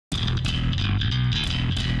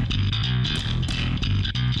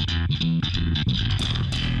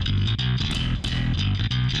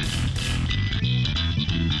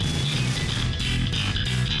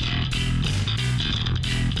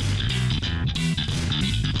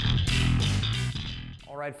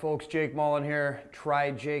Alright folks, Jake Mullen here,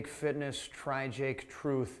 TriJake Fitness, TriJake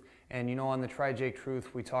Truth. And you know, on the TriJake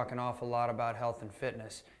Truth, we talk an awful lot about health and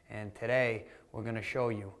fitness. And today, we're going to show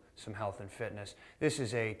you some health and fitness. This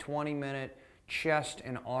is a 20-minute chest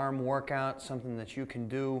and arm workout, something that you can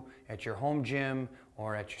do at your home gym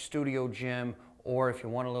or at your studio gym, or if you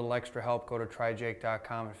want a little extra help, go to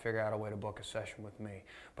trijake.com and figure out a way to book a session with me.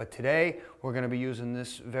 But today, we're going to be using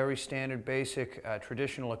this very standard, basic,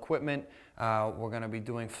 traditional equipment. We're going to be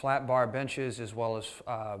doing flat bar benches as well as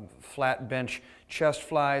flat bench chest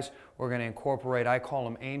flies. We're going to incorporate, I call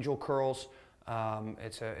them angel curls.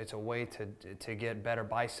 It's a way to get better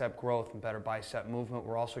bicep growth and better bicep movement.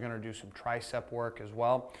 We're also going to do some tricep work as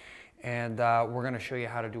well. And we're going to show you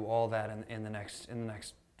how to do all that in the next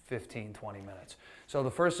 15, 20 minutes. So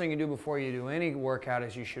the first thing you do before you do any workout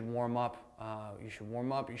is you should warm up. You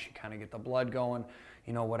should kind of get the blood going,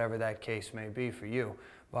 you know, whatever that case may be for you.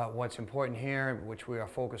 But what's important here, which we are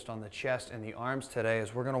focused on the chest and the arms today,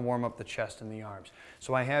 is we're going to warm up the chest and the arms.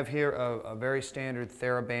 So I have here a very standard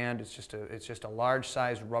TheraBand. It's just a large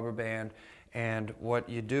size rubber band. And what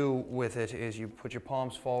you do with it is you put your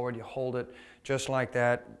palms forward, you hold it just like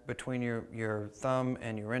that between your thumb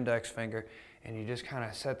and your index finger, and you just kind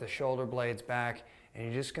of set the shoulder blades back, and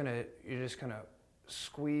you're just gonna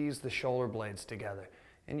squeeze the shoulder blades together.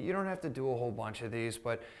 And you don't have to do a whole bunch of these,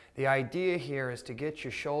 but the idea here is to get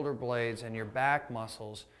your shoulder blades and your back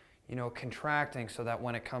muscles, you know, contracting so that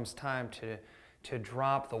when it comes time to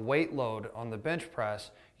drop the weight load on the bench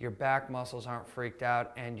press, your back muscles aren't freaked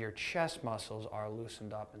out and your chest muscles are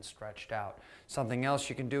loosened up and stretched out. Something else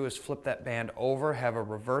you can do is flip that band over, have a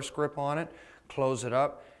reverse grip on it, close it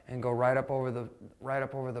up, and go right up over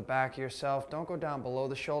the back of yourself. Don't go down below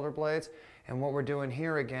the shoulder blades. And what we're doing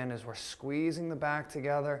here again is we're squeezing the back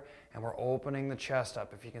together and we're opening the chest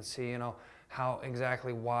up. If you can see, you know, how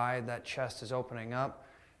exactly wide that chest is opening up.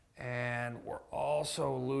 And we're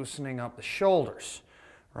also loosening up the shoulders,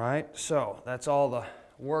 right? So that's all the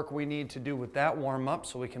work we need to do with that warm up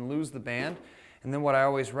so we can lose the band. And then what I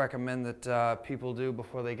always recommend that people do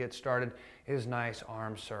before they get started is nice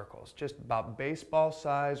arm circles. Just about baseball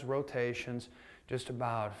size rotations, just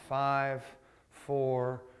about 5,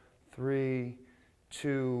 4, 3,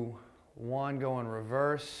 2, 1, go in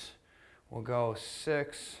reverse. We'll go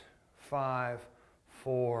 6, 5,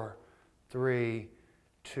 4, 3,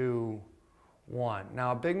 2, 1.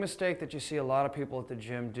 Now a big mistake that you see a lot of people at the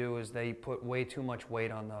gym do is they put way too much weight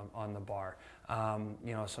on the bar.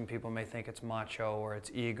 You know, some people may think it's macho or it's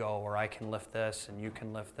ego or I can lift this and you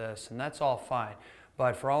can lift this, and that's all fine.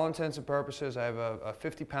 But for all intents and purposes, I have a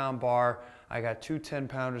 50-pound bar. I got two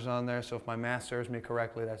 10-pounders on there, so if my math serves me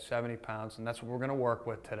correctly, that's 70 pounds, and that's what we're going to work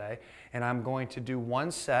with today. And I'm going to do one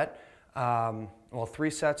set, well, 3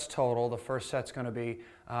 sets total. The first set's going to be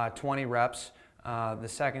 20 reps. The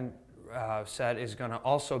second set is going to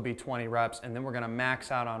also be 20 reps, and then we're going to max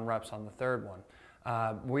out on reps on the third one.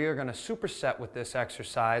 We are going to superset with this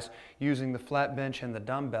exercise using the flat bench and the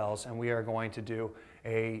dumbbells, and we are going to do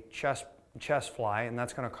a chest fly, and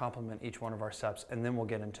that's going to complement each one of our sets, and then we'll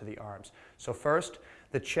get into the arms. So first,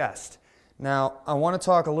 the chest. Now, I want to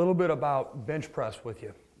talk a little bit about bench press with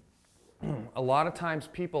you. A lot of times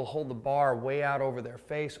people hold the bar way out over their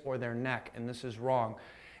face or their neck, and this is wrong.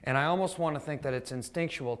 And I almost want to think that it's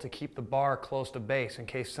instinctual to keep the bar close to base in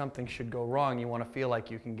case something should go wrong. You want to feel like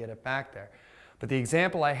you can get it back there. But the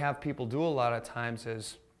example I have people do a lot of times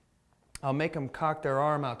is I'll make them cock their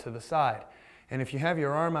arm out to the side. And if you have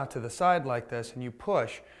your arm out to the side like this and you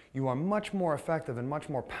push, you are much more effective and much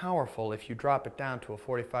more powerful if you drop it down to a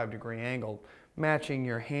 45-degree angle, matching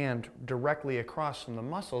your hand directly across from the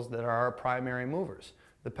muscles that are our primary movers,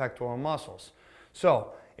 the pectoral muscles.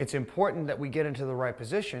 So it's important that we get into the right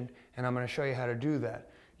position, and I'm going to show you how to do that.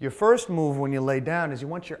 Your first move when you lay down is you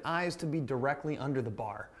want your eyes to be directly under the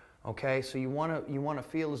bar. Okay, so you want to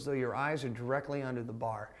feel as though your eyes are directly under the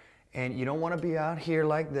bar. And you don't want to be out here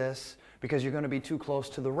like this because you're going to be too close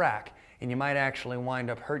to the rack and you might actually wind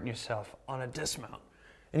up hurting yourself on a dismount.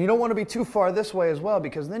 And you don't want to be too far this way as well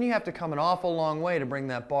because then you have to come an awful long way to bring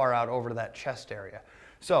that bar out over to that chest area.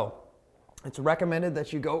 So it's recommended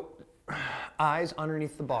that you go eyes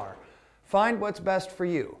underneath the bar. Find what's best for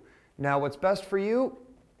you. Now what's best for you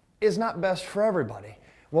is not best for everybody.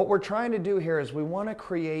 What we're trying to do here is we want to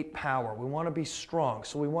create power. We want to be strong.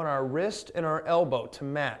 So we want our wrist and our elbow to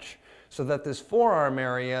match so that this forearm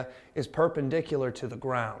area is perpendicular to the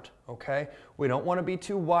ground, okay? We don't want to be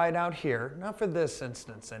too wide out here, not for this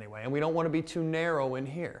instance anyway, and we don't want to be too narrow in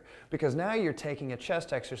here because now you're taking a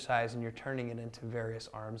chest exercise and you're turning it into various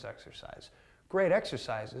arms exercise. Great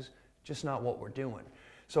exercises, just not what we're doing.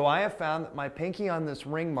 So I have found that my pinky on this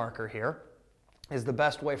ring marker here is the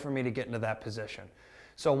best way for me to get into that position.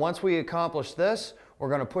 So once we accomplish this, we're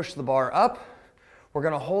going to push the bar up. We're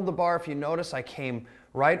going to hold the bar. If you notice, I came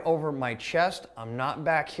right over my chest. I'm not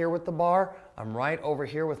back here with the bar. I'm right over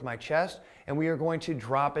here with my chest. And we are going to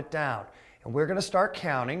drop it down. And we're going to start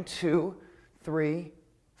counting 2, 3,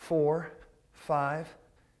 4, 5,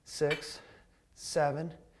 6,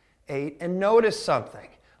 7, 8. And notice something.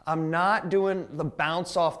 I'm not doing the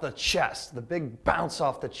bounce off the chest, the big bounce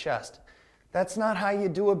off the chest. That's not how you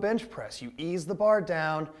do a bench press. You ease the bar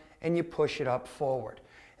down and you push it up forward.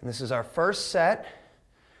 And this is our first set.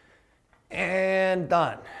 And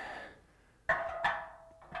done.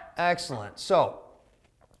 Excellent. So,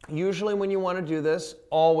 usually when you want to do this,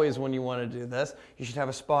 always when you want to do this, you should have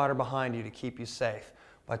a spotter behind you to keep you safe.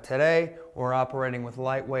 But today, we're operating with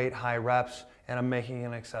lightweight, high reps, and I'm making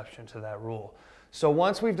an exception to that rule. So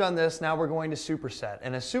once we've done this, now we're going to superset.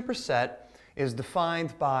 And a superset is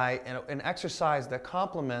defined by an exercise that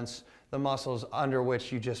complements the muscles under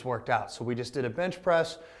which you just worked out. So we just did a bench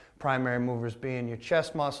press, primary movers being your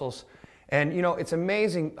chest muscles. And you know, it's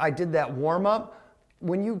amazing, I did that warm up.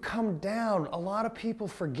 When you come down, a lot of people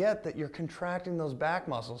forget that you're contracting those back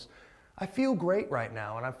muscles. I feel great right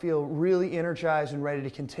now, and I feel really energized and ready to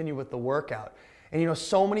continue with the workout. And you know,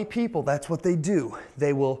 so many people, that's what they do.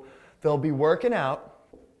 They'll be working out,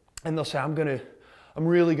 and they'll say, I'm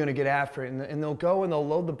really gonna get after it. And they'll go and they'll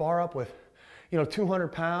load the bar up with, 200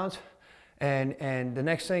 pounds. And the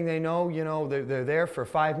next thing they know, they're there for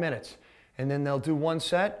 5 minutes. And then they'll do one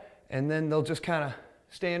set, and then they'll just kind of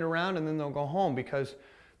stand around, and then they'll go home because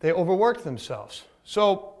they overworked themselves.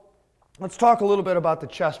 So let's talk a little bit about the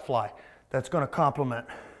chest fly. That's going to complement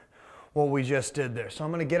what we just did there. So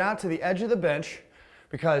I'm going to get out to the edge of the bench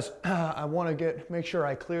because I want to make sure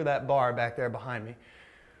I clear that bar back there behind me.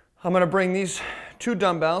 I'm going to bring these 2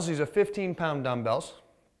 dumbbells. These are 15-pound dumbbells.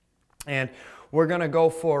 And we're going to go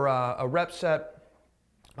for a rep set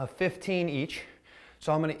of 15 each.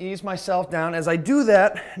 So I'm going to ease myself down. As I do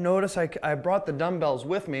that, notice I brought the dumbbells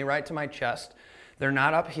with me right to my chest. They're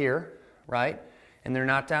not up here, right? And they're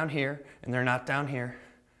not down here, and they're not down here.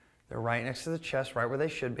 They're right next to the chest, right where they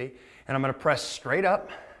should be. And I'm going to press straight up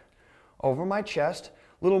over my chest.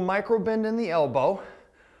 Little micro bend in the elbow,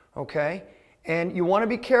 okay? And you want to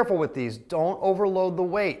be careful with these. Don't overload the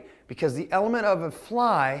weight, because the element of a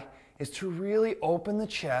fly is to really open the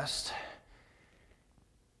chest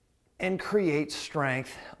and create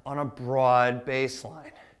strength on a broad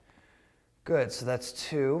baseline. Good, so that's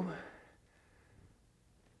 2,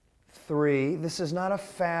 3. This is not a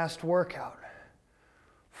fast workout.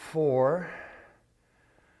 4.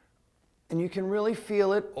 And you can really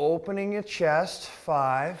feel it opening your chest.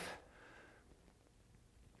 5,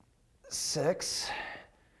 6,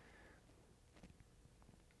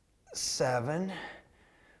 7,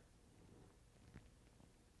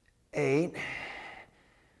 8,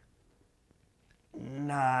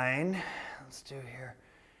 9, let's do here,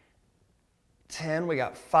 10, we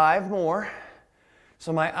got 5 more.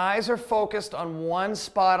 So my eyes are focused on one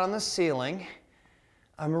spot on the ceiling.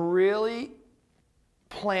 I'm really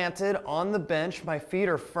planted on the bench. My feet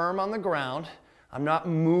are firm on the ground. I'm not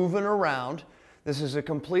moving around. This is a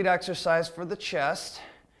complete exercise for the chest.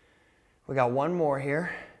 We got 1 more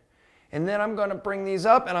here. And then I'm going to bring these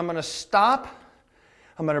up and I'm going to stop.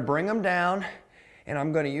 I'm going to bring them down. And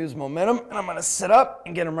I'm going to use momentum, and I'm going to sit up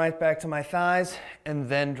and get them right back to my thighs, and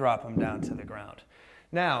then drop them down to the ground.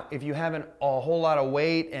 Now, if you have a whole lot of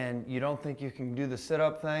weight and you don't think you can do the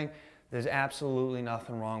sit-up thing, there's absolutely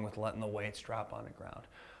nothing wrong with letting the weights drop on the ground.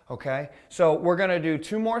 Okay? So we're going to do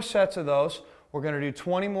 2 more sets of those. We're going to do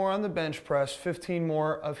 20 more on the bench press, 15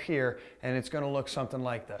 more of here, and it's going to look something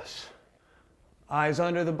like this. Eyes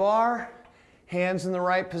under the bar, hands in the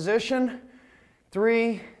right position.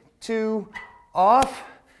 3, 2, off,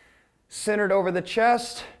 centered over the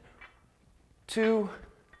chest. 2,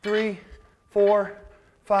 3, 4,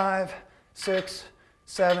 5, 6,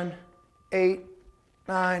 7, 8,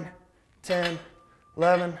 9, 10,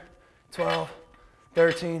 11, 12,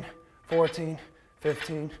 13, 14,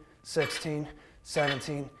 15, 16,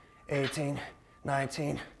 17, 18,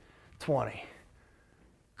 19, 20.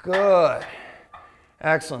 Good.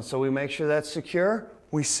 Excellent. So we make sure that's secure.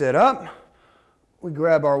 We sit up. We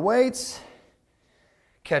grab our weights.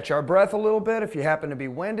 Catch our breath a little bit. If you happen to be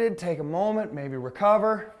winded, take a moment, maybe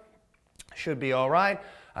recover. Should be all right.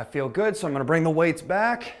 I feel good, so I'm going to bring the weights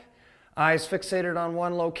back. Eyes fixated on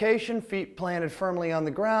one location, feet planted firmly on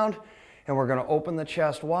the ground, and we're going to open the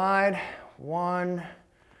chest wide. 1.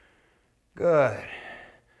 Good.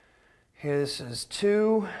 Here, this is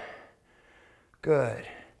 2. Good.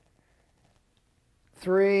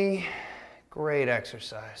 3. Great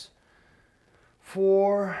exercise.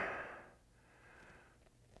 4,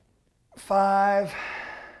 5,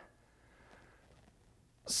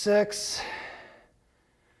 6,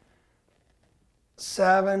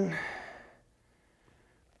 7,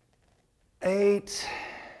 8,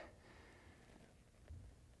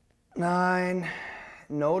 9.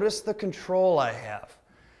 Notice the control I have.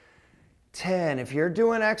 10. If you're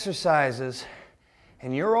doing exercises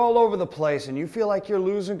and you're all over the place and you feel like you're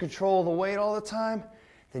losing control of the weight all the time,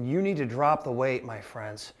 then you need to drop the weight, my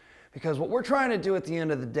friends. Because what we're trying to do at the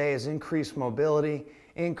end of the day is increase mobility,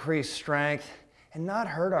 increase strength, and not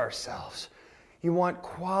hurt ourselves. You want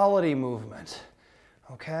quality movement,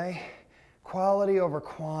 okay? Quality over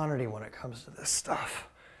quantity when it comes to this stuff.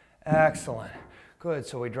 Excellent. Good,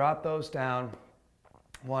 so we drop those down.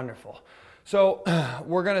 Wonderful. So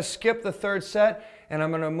we're going to skip the third set, and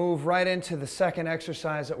I'm going to move right into the second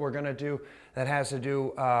exercise that we're going to do that has to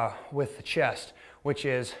do with the chest, which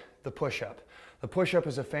is the push-up. The push-up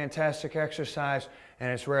is a fantastic exercise,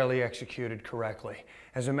 and it's rarely executed correctly.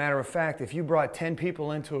 As a matter of fact, if you brought 10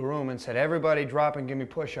 people into a room and said, everybody drop and give me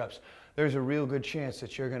push-ups, there's a real good chance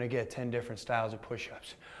that you're going to get 10 different styles of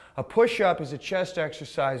push-ups. A push-up is a chest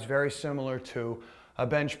exercise very similar to a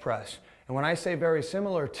bench press. And when I say very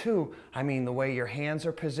similar to, I mean the way your hands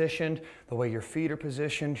are positioned, the way your feet are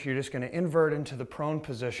positioned. You're just going to invert into the prone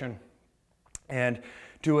position and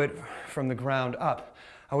do it from the ground up.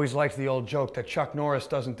 I always liked the old joke that Chuck Norris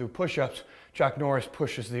doesn't do push-ups, Chuck Norris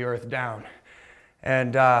pushes the earth down.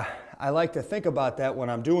 And I like to think about that when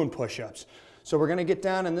I'm doing push-ups. So we're going to get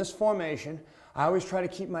down in this formation. I always try to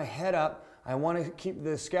keep my head up. I want to keep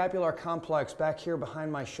the scapular complex back here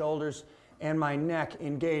behind my shoulders and my neck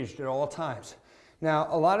engaged at all times. Now,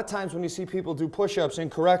 a lot of times when you see people do push-ups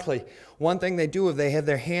incorrectly, one thing they do is they have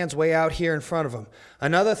their hands way out here in front of them.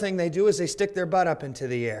 Another thing they do is they stick their butt up into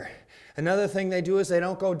the air. Another thing they do is they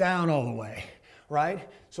don't go down all the way, right?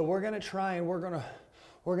 So we're going to try and we're going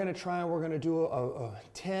to do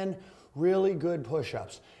 10 really good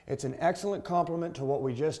push-ups. It's an excellent complement to what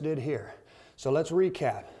we just did here. So let's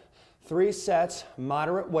recap. 3 sets,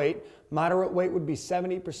 moderate weight. Moderate weight would be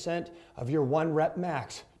 70% of your 1 rep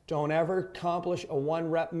max. Don't ever accomplish a 1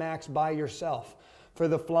 rep max by yourself. For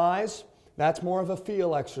the flies, that's more of a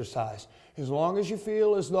feel exercise. As long as you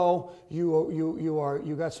feel as though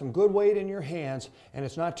you got some good weight in your hands and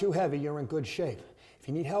it's not too heavy, you're in good shape. If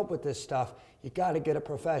you need help with this stuff, you got to get a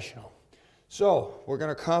professional. So we're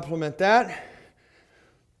going to complement that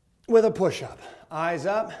with a push-up. Eyes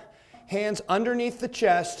up, hands underneath the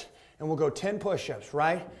chest, and we'll go 10 push-ups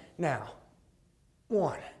right now.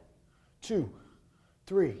 1, 2,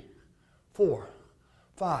 3, 4,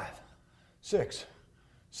 5, 6,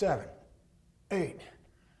 7, 8,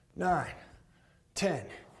 9, 10.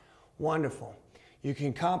 Wonderful. You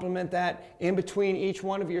can complement that in between each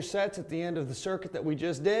one of your sets at the end of the circuit that we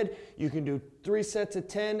just did. You can do 3 sets of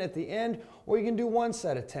 10 at the end, or you can do 1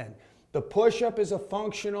 set of 10. The push-up is a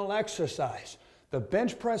functional exercise. The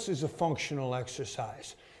bench press is a functional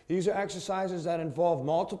exercise. These are exercises that involve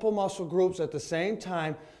multiple muscle groups at the same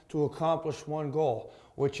time to accomplish one goal,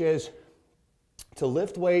 which is to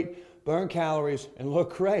lift weight, burn calories, and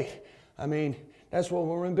look great. I mean, that's what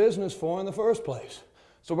we're in business for in the first place.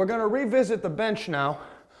 So we're going to revisit the bench now,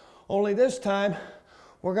 only this time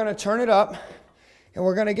we're going to turn it up and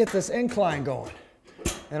we're going to get this incline going.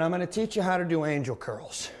 And I'm going to teach you how to do angel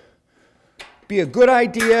curls. Be a good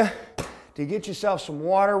idea to get yourself some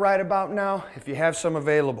water right about now if you have some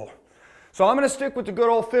available. So I'm going to stick with the good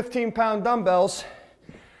old 15-pound dumbbells.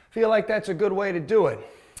 Feel like that's a good way to do it.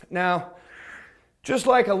 Now, just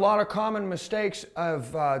like a lot of common mistakes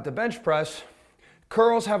of the bench press,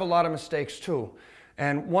 curls have a lot of mistakes too.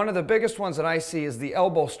 And one of the biggest ones that I see is the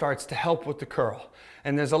elbow starts to help with the curl.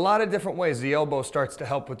 And there's a lot of different ways the elbow starts to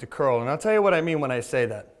help with the curl. And I'll tell you what I mean when I say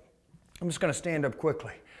that. I'm just going to stand up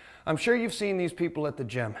quickly. I'm sure you've seen these people at the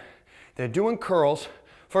gym. They're doing curls.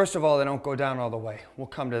 First of all, they don't go down all the way. We'll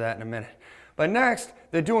come to that in a minute. But next,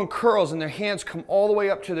 they're doing curls and their hands come all the way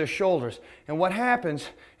up to their shoulders. And what happens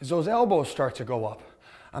is those elbows start to go up.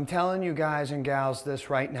 I'm telling you guys and gals this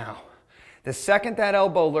right now. The second that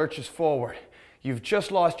elbow lurches forward, you've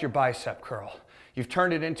just lost your bicep curl. You've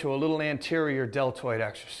turned it into a little anterior deltoid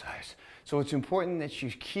exercise. So it's important that you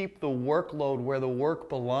keep the workload where the work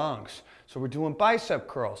belongs. So we're doing bicep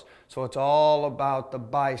curls. So it's all about the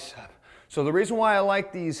bicep. So the reason why I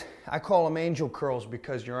like these, I call them angel curls,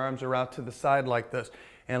 because your arms are out to the side like this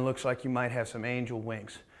and it looks like you might have some angel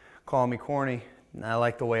wings. Call me corny, I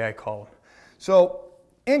like the way I call them. So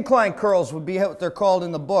incline curls would be what they're called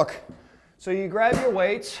in the book. So you grab your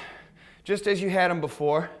weights, just as you had them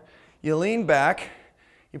before. You lean back,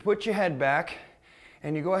 you put your head back,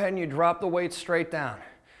 and you go ahead and you drop the weight straight down.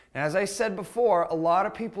 Now, as I said before, a lot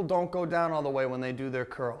of people don't go down all the way when they do their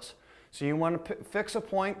curls. So you want to fix a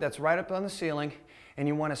point that's right up on the ceiling, and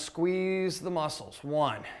you want to squeeze the muscles.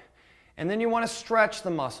 1. And then you want to stretch the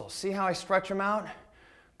muscles. See how I stretch them out?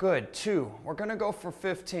 Good. 2. We're going to go for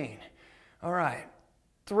 15. All right.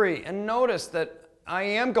 3. And notice that I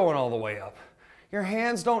am going all the way up. Your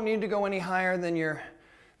hands don't need to go any higher than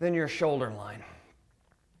your shoulder line.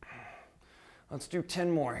 Let's do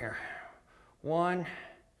 10 more here. 1,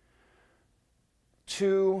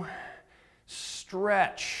 2,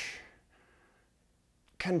 stretch,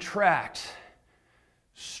 contract,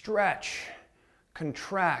 stretch,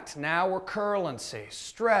 contract. Now we're curling, see.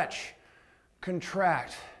 Stretch,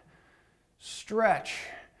 contract, stretch,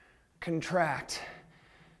 contract,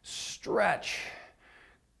 stretch,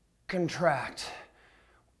 contract.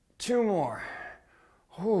 2 more.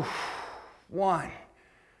 1.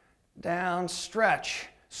 Down, stretch,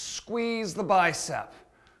 squeeze the bicep.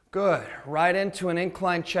 Good. Right into an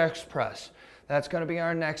incline chest press. That's going to be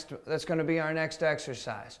our next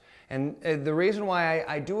exercise. And the reason why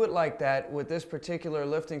I do it like that with this particular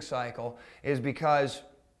lifting cycle is because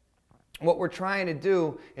what we're trying to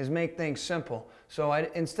do is make things simple. So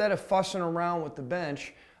instead of fussing around with the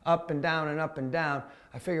bench up and down and up and down,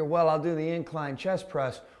 I figure, well, I'll do the incline chest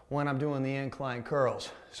press when I'm doing the incline curls.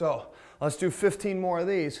 So let's do 15 more of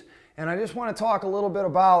these. And I just want to talk a little bit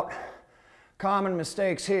about common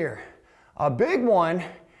mistakes here. A big one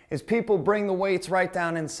is people bring the weights right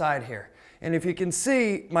down inside here. And if you can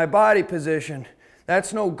see my body position,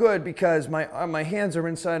 that's no good because my hands are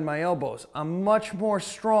inside my elbows. I'm much more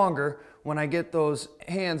stronger when I get those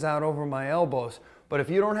hands out over my elbows. But if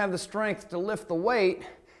you don't have the strength to lift the weight,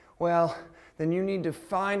 well, then you need to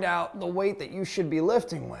find out the weight that you should be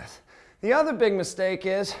lifting with. The other big mistake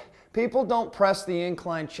is people don't press the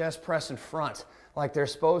incline chest press in front like they're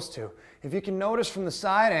supposed to. If you can notice from the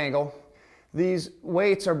side angle, these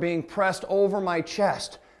weights are being pressed over my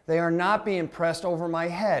chest. They are not being pressed over my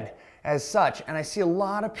head as such. And I see a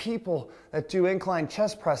lot of people that do incline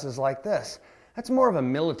chest presses like this. That's more of a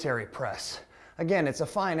military press. Again, it's a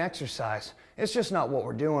fine exercise. It's just not what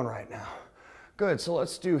we're doing right now. Good, so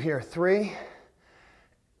let's do here 3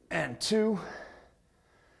 and 2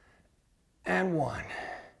 and 1.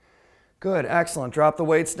 Good, excellent. Drop the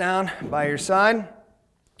weights down by your side.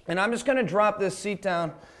 And I'm just going to drop this seat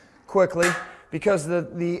down quickly because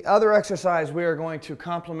the other exercise we are going to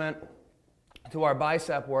complement to our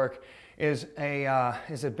bicep work is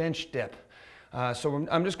a bench dip.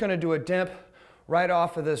 I'm just going to do a dip right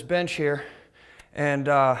off of this bench here. And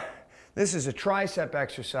this is a tricep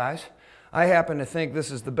exercise. I happen to think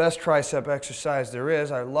this is the best tricep exercise there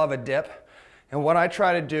is. I love a dip. And what I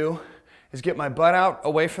try to do is get my butt out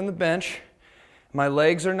away from the bench. My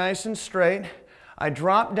legs are nice and straight. I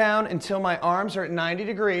drop down until my arms are at 90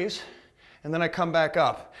 degrees, and then I come back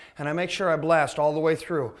up. And I make sure I blast all the way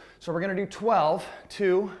through. So we're going to do 12,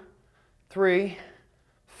 2, 3,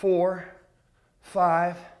 4,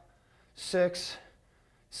 5, 6,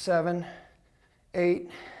 7, 8,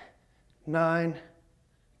 9,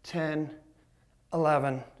 10,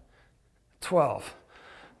 11, 12.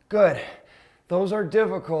 Good. Those are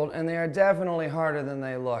difficult, and they are definitely harder than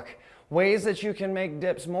they look. Ways that you can make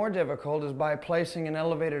dips more difficult is by placing an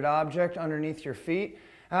elevated object underneath your feet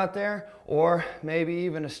out there, or maybe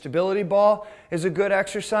even a stability ball is a good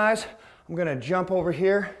exercise. I'm going to jump over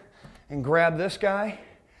here and grab this guy,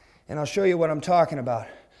 and I'll show you what I'm talking about.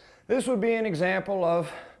 This would be an example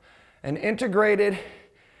of an integrated,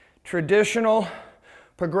 traditional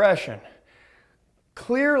progression.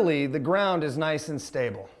 Clearly, the ground is nice and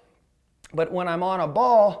stable. But when I'm on a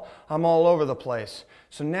ball, I'm all over the place.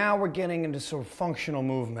 So now we're getting into sort of functional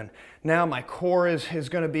movement. Now my core is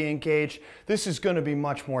going to be engaged. This is going to be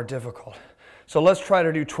much more difficult. So let's try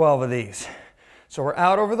to do 12 of these. So we're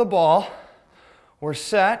out over the ball, we're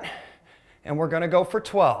set, and we're going to go for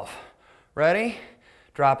 12. Ready?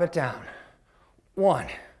 Drop it down. 1,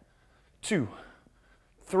 2,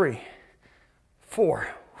 3, 4,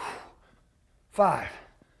 5,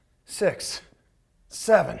 6,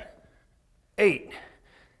 7, 8,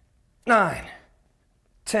 9,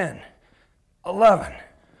 10, 11,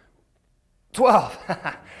 12.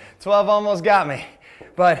 12 almost got me.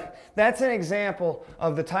 But that's an example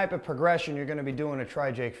of the type of progression you're going to be doing at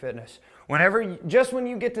TriJake Fitness. Just when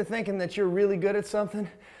you get to thinking that you're really good at something,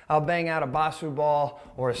 I'll bang out a Basu ball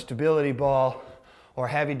or a stability ball or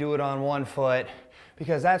have you do it on one foot,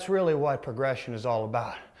 because that's really what progression is all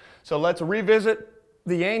about. So let's revisit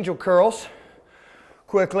the angel curls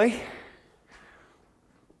quickly.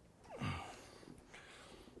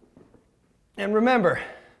 And remember,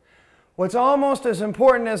 What's almost as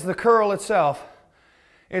important as the curl itself,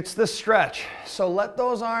 it's the stretch. So let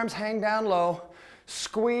those arms hang down low.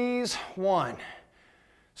 Squeeze 1,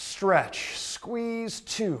 stretch, squeeze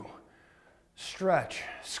 2, stretch,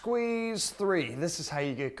 squeeze 3. This is how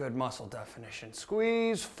you get good muscle definition.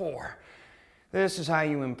 Squeeze 4. This is how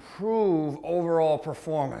you improve overall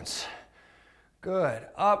performance. Good.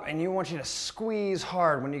 Up, and you want you to squeeze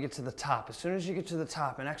hard when you get to the top. As soon as you get to the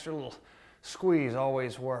top, an extra little squeeze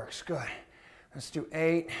always works. Good. Let's do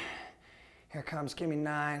 8. Here comes, give me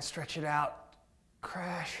 9. Stretch it out.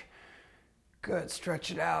 Crash. Good. Stretch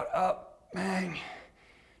it out. Up. Bang.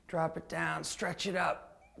 Drop it down. Stretch it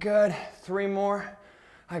up. Good. 3 more.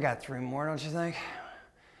 I got 3 more, don't you think?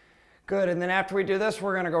 Good. And then after we do this,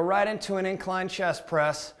 we're going to go right into an incline chest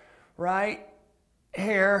press. Right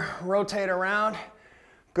here. Rotate around.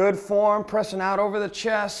 Good form. Pressing out over the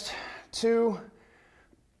chest. 2,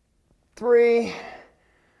 3,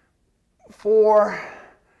 4,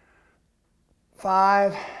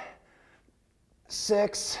 5,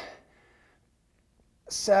 6,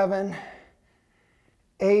 7,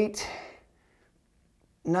 8,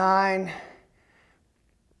 9,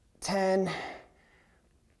 10,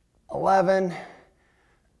 11,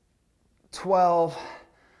 12,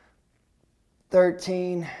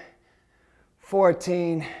 13,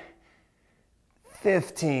 14,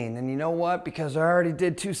 15. And you know what? Because I already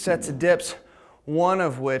did 2 sets of dips, one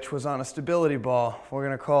of which was on a stability ball, we're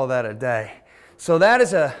going to call that a day. So that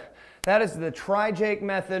is the TriJake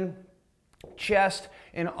method chest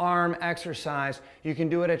and arm exercise. You can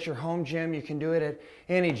do it at your home gym. You can do it at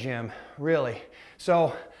any gym, really.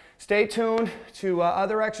 So stay tuned to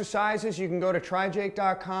other exercises. You can go to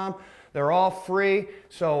trijake.com. They're all free,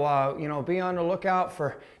 so you know, be on the lookout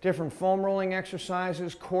for different foam rolling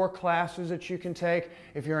exercises, core classes that you can take.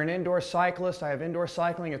 If you're an indoor cyclist, I have indoor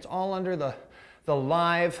cycling. It's all under the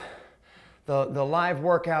live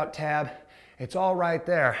workout tab. It's all right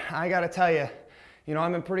there. I got to tell you, you know,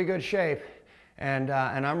 I'm in pretty good shape, and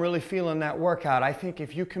I'm really feeling that workout. I think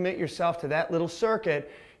if you commit yourself to that little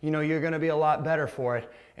circuit, you know, you're going to be a lot better for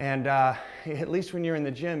it. And at least when you're in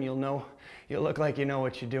the gym, you'll look like you know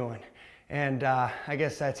what you're doing. And I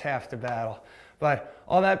guess that's half the battle. But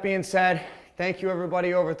all that being said, thank you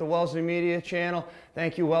everybody over at the Wellesley Media channel.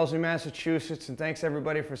 Thank you Wellesley, Massachusetts, and thanks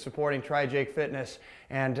everybody for supporting TriJake Fitness.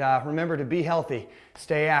 And remember to be healthy,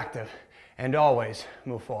 stay active, and always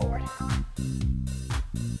move forward.